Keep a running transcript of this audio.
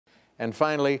And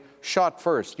finally, shot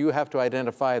first. You have to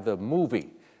identify the movie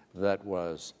that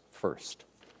was first.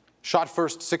 Shot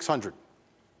first, 600.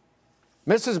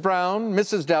 Mrs. Brown,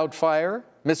 Mrs. Doubtfire,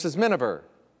 Mrs. Miniver.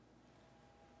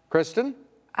 Kristen?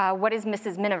 What is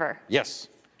Mrs. Miniver? Yes.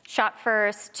 Shot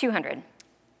first, 200.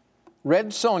 Red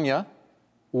Sonja,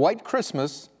 White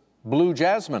Christmas, Blue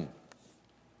Jasmine.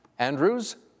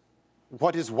 Andrews?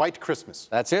 What is White Christmas?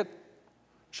 That's it.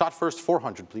 Shot first,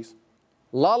 400, please.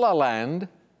 La La Land,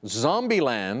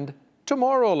 Zombieland,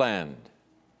 Tomorrowland.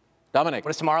 Dominic? What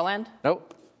is Tomorrowland?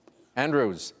 Nope.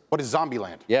 Andrews? What is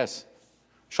Zombieland? Yes.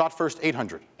 Shot first,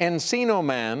 800. Encino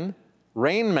Man,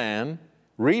 Rain Man,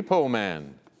 Repo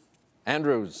Man.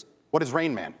 Andrews? What is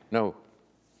Rain Man? No.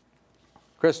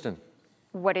 Kristen?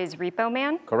 What is Repo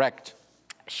Man? Correct.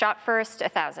 Shot first,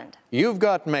 1,000. You've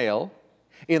got mail.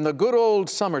 In the good old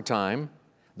summertime,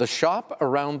 the shop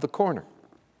around the corner.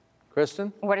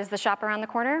 Kristen? What is the shop around the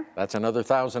corner? That's another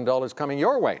 $1,000 coming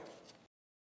your way.